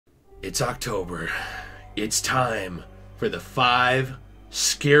It's October. It's time for the 5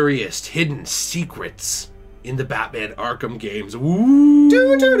 scariest hidden secrets in the Batman Arkham games. Woo!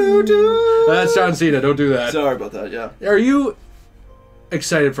 That's John Cena. Don't do that. Sorry about that, yeah. Are you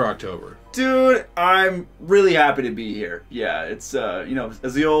excited for October? Dude, I'm really happy to be here. Yeah, it's, you know,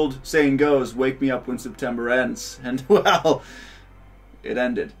 as the old saying goes, wake me up when September ends. And, well, it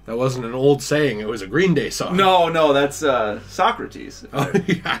ended. That wasn't an old saying. It was a Green Day song. No, that's Socrates. Oh,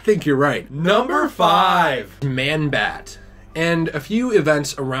 I think you're right. Number 5. Man-Bat. And a few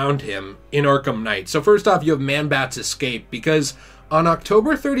events around him in Arkham Knight. So first off, you have Man-Bat's escape, because on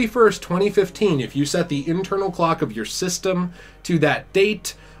October 31st, 2015, if you set the internal clock of your system to that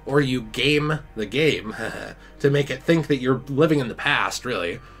date, or you game the game to make it think that you're living in the past,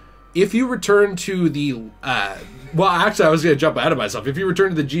 really, if you return to the, well, actually, I was going to jump ahead of myself. If you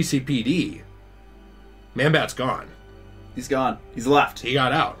return to the GCPD, Man-Bat's gone. He's gone. He's left. He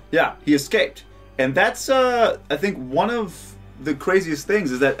got out. Yeah, he escaped. And that's, I think, one of the craziest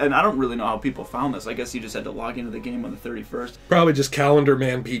things is that, and I don't really know how people found this. I guess you just had to log into the game on the 31st. Probably just Calendar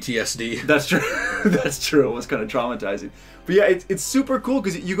Man PTSD. That's true. That's true. It was kind of traumatizing. But yeah, it's super cool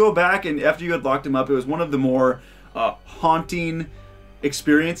because you go back and after you had locked him up, it was one of the more haunting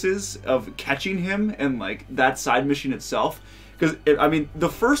experiences of catching him and like that side mission itself. Because, I mean, the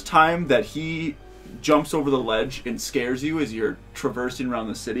first time that he jumps over the ledge and scares you as you're traversing around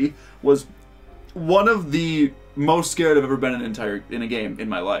the city was one of the most scared I've ever been in a game in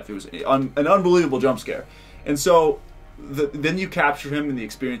my life. It was an unbelievable jump scare. And so then you capture him and the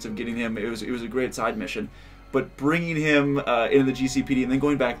experience of getting him. It was a great side mission. But bringing him into the GCPD and then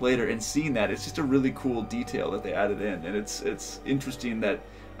going back later and seeing that, it's just a really cool detail that they added in. And it's interesting that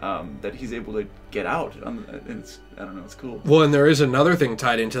that he's able to get out. And I don't know, it's cool. Well, and there is another thing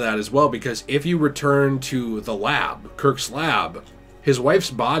tied into that as well, because if you return to the lab, Kirk's lab, his wife's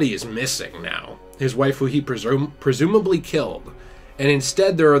body is missing now. His wife, who he presumably killed. And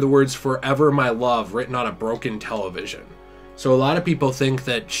instead there are the words, "Forever my love," written on a broken television. So a lot of people think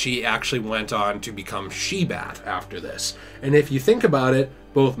that she actually went on to become She-Bat after this. And if you think about it,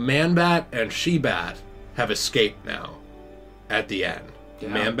 both Man-Bat and She-Bat have escaped now at the end. Yeah.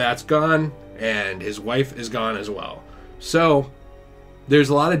 Man-Bat's gone, and his wife is gone as well. So there's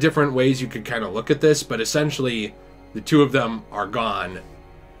a lot of different ways you could kind of look at this, but essentially the two of them are gone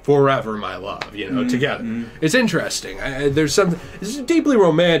forever, my love, you know, together. It's interesting. There's something, this is deeply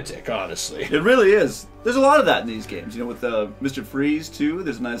romantic, honestly. It really is. There's a lot of that in these games, you know, with Mr. Freeze, too.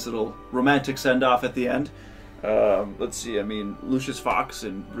 There's a nice little romantic send-off at the end. Let's see, I mean, Lucius Fox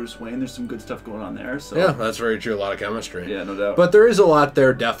and Bruce Wayne, there's some good stuff going on there. So. Yeah, that's very true. A lot of chemistry. Yeah, no doubt. But there is a lot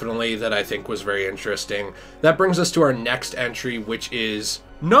there, definitely, that I think was very interesting. That brings us to our next entry, which is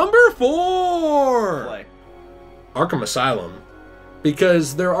number 4! Play. Arkham Asylum.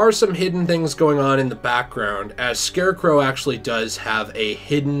 Because there are some hidden things going on in the background, as Scarecrow actually does have a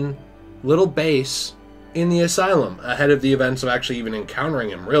hidden little base in the asylum ahead of the events of actually even encountering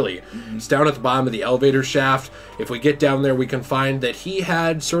him, really. It's down at the bottom of the elevator shaft. If we get down there, we can find that he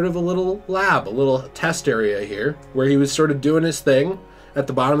had sort of a little lab, a little test area here, where he was sort of doing his thing at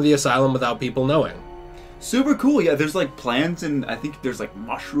the bottom of the asylum without people knowing. Super cool. Yeah, there's like plants and I think there's like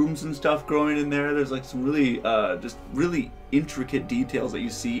mushrooms and stuff growing in there. There's like some really, just really intricate details that you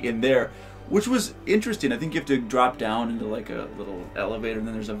see in there, which was interesting. I think you have to drop down into like a little elevator and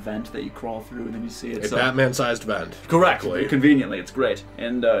then there's a vent that you crawl through and then you see it. A Batman-sized vent. Correct. Luckily. Conveniently. It's great.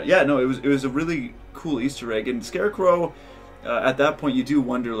 And yeah, no, it was a really cool Easter egg. And Scarecrow, at that point you do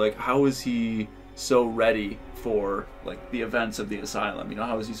wonder like, how is he so ready for like the events of the asylum? You know,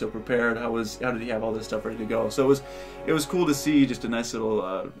 how was he so prepared? How did he have all this stuff ready to go? So it was cool to see just a nice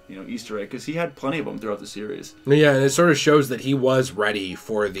little you know, Easter egg, because he had plenty of them throughout the series. Yeah, and it sort of shows that he was ready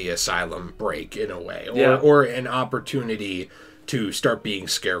for the asylum break in a way, or an opportunity to start being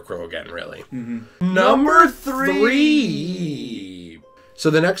Scarecrow again, really. Number 3. So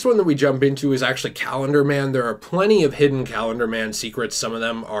the next one that we jump into is actually Calendar Man. There are plenty of hidden Calendar Man secrets. Some of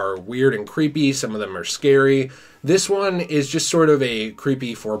them are weird and creepy. Some of them are scary. This one is just sort of a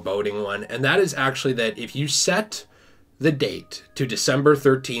creepy, foreboding one. And that is actually that if you set the date to December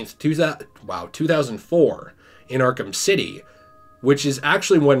 13th, 2004 in Arkham City, which is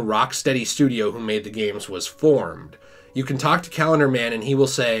actually when Rocksteady Studio, who made the games, was formed, you can talk to Calendar Man and he will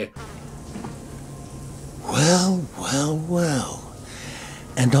say, "Well, well, well.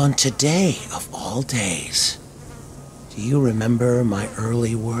 And on today of all days, do you remember my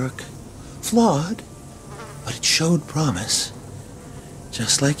early work? Flawed, but it showed promise.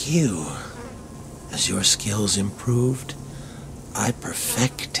 Just like you. As your skills improved, I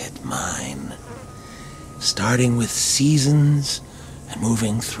perfected mine. Starting with seasons And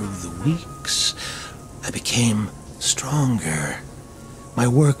moving through the weeks, I became stronger. My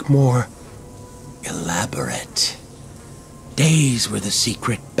work more elaborate. Days were the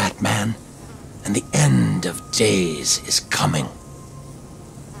secret, Batman, and the end of days is coming.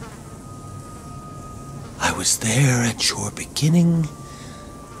 I was there at your beginning,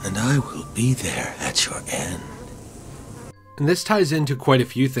 and I will be there at your end. And this ties into quite a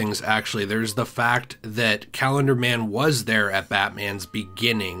few things, actually. There's the fact that Calendar Man was there at Batman's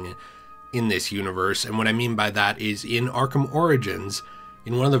beginning in this universe, and what I mean by that is in Arkham Origins,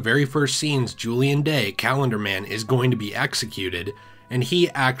 in one of the very first scenes, Julian Day, Calendar Man, is going to be executed, and he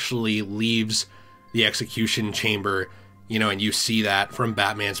actually leaves the execution chamber, and you see that from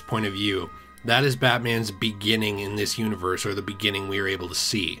Batman's point of view. That is Batman's beginning in this universe, or the beginning we are able to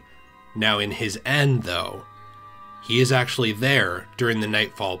see. Now, in his end, though, he is actually there during the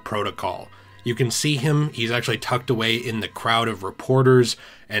Nightfall Protocol. You can see him, he's actually tucked away in the crowd of reporters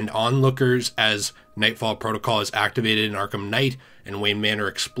and onlookers as Nightfall Protocol is activated in Arkham Knight and Wayne Manor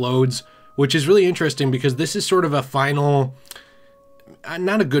explodes, which is really interesting because this is sort of a final,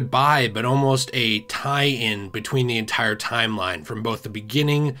 not a goodbye, but almost a tie-in between the entire timeline from both the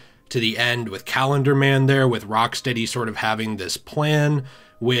beginning to the end, with Calendar Man there, with Rocksteady sort of having this plan,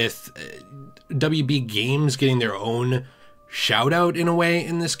 with WB Games getting their own shout out in a way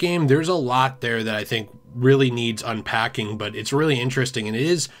in this game. There's a lot there that I think really needs unpacking, but it's really interesting, and it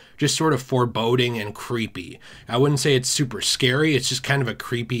is just sort of foreboding and creepy. I wouldn't say it's super scary, it's just kind of a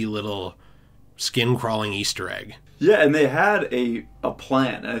creepy little skin-crawling Easter egg. Yeah, and they had a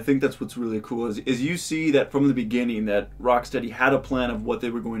plan, and I think that's what's really cool, is you see that from the beginning that Rocksteady had a plan of what they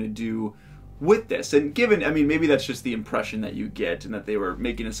were going to do with this. And given, maybe that's just the impression that you get, and that they were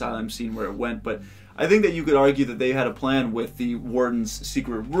making Asylum seeing where it went, but I think that you could argue that they had a plan with the Warden's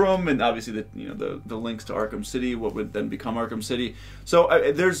secret room, and obviously the links to Arkham City, what would then become Arkham City. So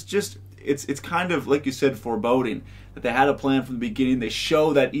there's just, it's kind of, like you said, foreboding that they had a plan from the beginning. They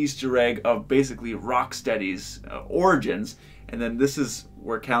show that Easter egg of basically Rocksteady's origins, and then this is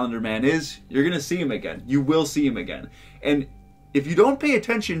where Calendar Man is. You're going to see him again. You will see him again. And if you don't pay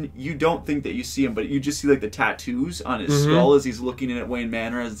attention, you don't think that you see him, but you just see like the tattoos on his skull as he's looking in at Wayne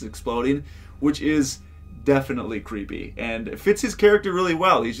Manor as it's exploding, which is definitely creepy. And it fits his character really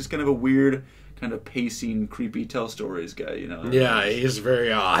well. He's just kind of a weird, kind of pacing, creepy tell stories guy, Yeah, he's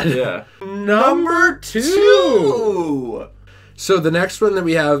very odd. Yeah. Number 2! So the next one that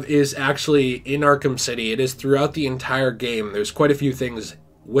we have is actually in Arkham City. It is throughout the entire game. There's quite a few things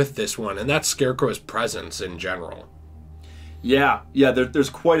with this one, and that's Scarecrow's presence in general. Yeah,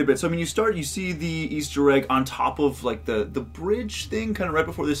 there's quite a bit. So you see the Easter egg on top of like the bridge thing, kind of right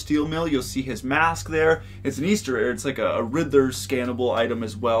before the steel mill. You'll see his mask there. It's an Easter egg. It's like a Riddler scannable item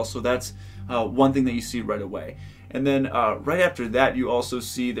as well. So that's one thing that you see right away. And then right after that, you also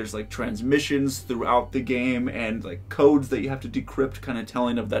see there's like transmissions throughout the game and like codes that you have to decrypt, kind of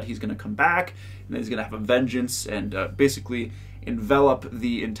telling of that he's going to come back and that he's going to have a vengeance and basically envelop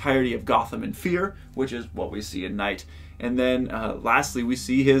the entirety of Gotham in fear, which is what we see in Knight. And then lastly, we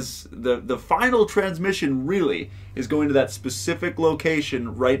see the final transmission really is going to that specific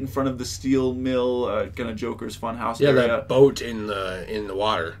location right in front of the steel mill, kind of Joker's funhouse area. Yeah, that boat in the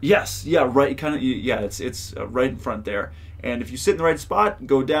water. Yes, yeah, right, it's right in front there. And if you sit in the right spot,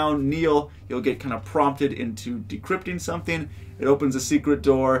 go down, kneel, you'll get kind of prompted into decrypting something. It opens a secret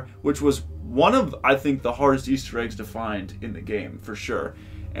door, which was one of, I think, the hardest Easter eggs to find in the game, for sure.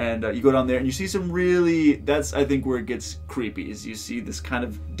 And you go down there and you see some really, that's I think where it gets creepy, is you see this kind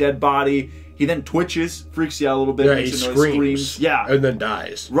of dead body. He then twitches, freaks you out a little bit, makes he screams, yeah, and then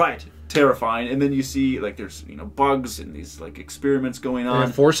dies. Right, terrifying. And then you see like there's bugs and these like experiments going on.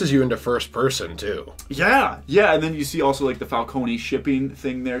 And it forces you into first person too. Yeah, and then you see also like the Falcone shipping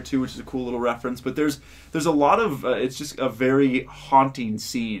thing there too, which is a cool little reference. But there's a lot of it's just a very haunting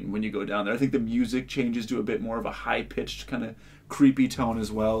scene when you go down there. I think the music changes to a bit more of a high pitched kind of creepy tone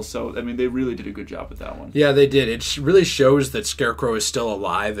as well. So they really did a good job with that one. Yeah, they did. It really shows that Scarecrow is still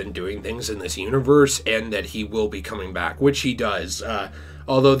alive and doing things in this universe, and that he will be coming back, which he does.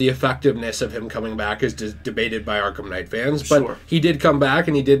 Although the effectiveness of him coming back is debated by Arkham Knight fans, but sure, he did come back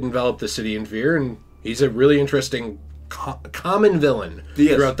and he did envelop the city in fear, and he's a really interesting common villain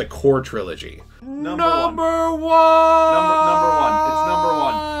throughout the core trilogy. Number one.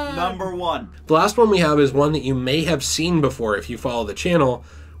 It's number one. The last one we have is one that you may have seen before if you follow the channel,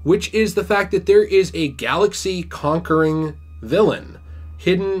 which is the fact that there is a galaxy-conquering villain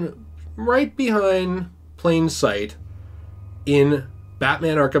hidden right behind plain sight in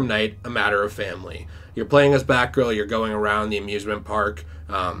Batman Arkham Knight, A Matter of Family. You're playing as Batgirl, you're going around the amusement park,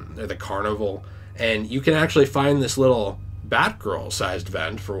 or the carnival, and you can actually find this little Batgirl-sized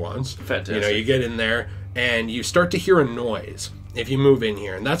vent for once. Fantastic. You know, you get in there and you start to hear a noise if you move in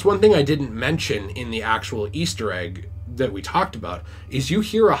here. And that's one thing I didn't mention in the actual Easter egg that we talked about, is you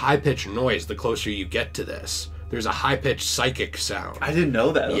hear a high-pitched noise the closer you get to this. There's a high-pitched psychic sound. I didn't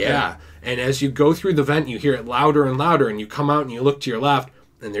know that. Okay. Yeah. And as you go through the vent, you hear it louder and louder, and you come out and you look to your left,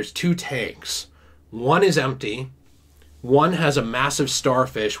 and there's 2 tanks. One is empty. One has a massive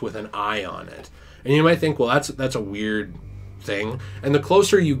starfish with an eye on it. And you might think, well, that's a weird thing. And the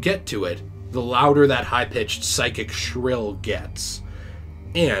closer you get to it, the louder that high-pitched psychic shrill gets.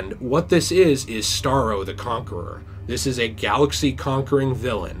 And what this is Starro the Conqueror. This is a galaxy-conquering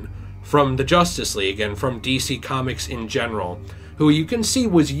villain from the Justice League and from DC Comics in general, who you can see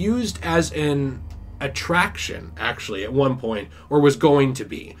was used as an attraction, actually, at one point, or was going to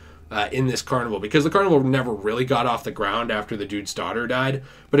be. In this carnival, because the carnival never really got off the ground after the dude's daughter died,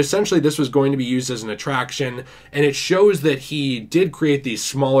 but essentially this was going to be used as an attraction, and it shows that he did create these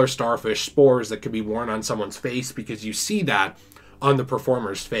smaller starfish spores that could be worn on someone's face, because you see that on the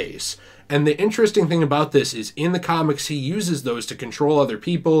performer's face. And the interesting thing about this is in the comics, he uses those to control other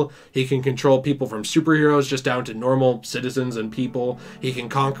people. He can control people from superheroes just down to normal citizens and people. He can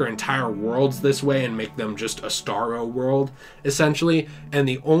conquer entire worlds this way and make them just a Starro world, essentially. And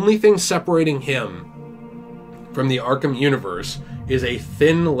the only thing separating him from the Arkham universe is a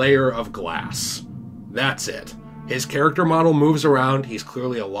thin layer of glass. That's it. His character model moves around. He's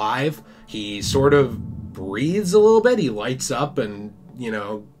clearly alive. He sort of breathes a little bit. He lights up and, you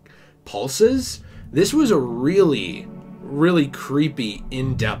know, pulses. This was a really, really creepy,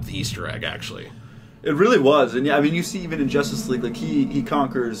 in-depth Easter egg, actually. It really was. And yeah, I mean, you see even in Justice League, like he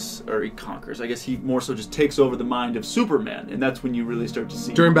conquers, I guess he more so just takes over the mind of Superman, and that's when you really start to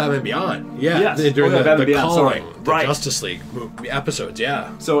see... During Batman Beyond. Yeah. Yes. During the Batman Beyond, Calling, sorry. the Right. Justice League episodes,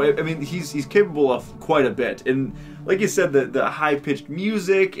 yeah. So, I mean, he's capable of quite a bit. And like you said, the high-pitched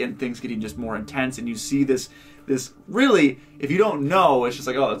music and things getting just more intense, and you see this really, if you don't know, it's just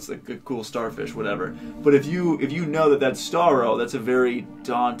like, oh, it's like a cool starfish, whatever. But if you know that that's Starro, that's a very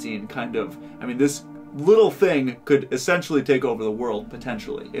daunting kind of... I mean, this little thing could essentially take over the world,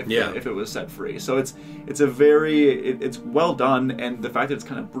 potentially, if it was set free. So it's well done, and the fact that it's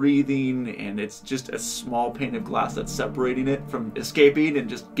kind of breathing, and it's just a small pane of glass that's separating it from escaping and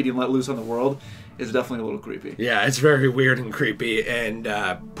just getting let loose on the world is definitely a little creepy. Yeah, it's very weird and creepy, and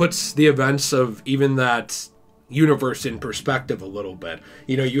puts the events of even that universe in perspective a little bit.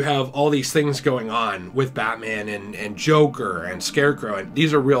 You know, you have all these things going on with Batman and Joker and Scarecrow, and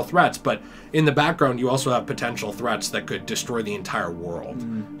these are real threats, but in the background you also have potential threats that could destroy the entire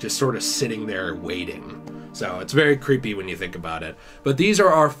world, just sort of sitting there waiting. So it's very creepy when you think about it. But these are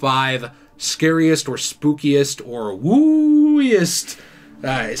our 5 scariest or spookiest or wooiest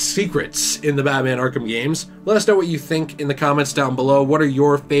secrets in the Batman Arkham games. Let us know what you think in the comments down below. What are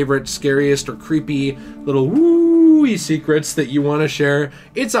your favorite, scariest, or creepy little wooey secrets that you want to share?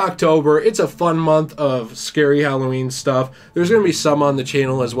 It's October. It's a fun month of scary Halloween stuff. There's going to be some on the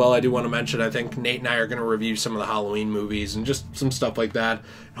channel as well. I do want to mention, I think Nate and I are going to review some of the Halloween movies and just some stuff like that.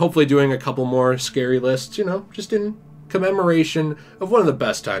 Hopefully doing a couple more scary lists, you know, just in commemoration of one of the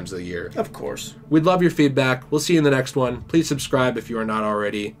best times of the year. Of course. We'd love your feedback. We'll see you in the next one. Please subscribe if you are not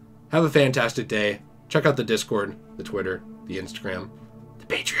already. Have a fantastic day. Check out the Discord, the Twitter, the Instagram, the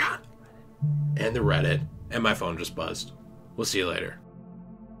Patreon, and the Reddit. And my phone just buzzed. We'll see you later.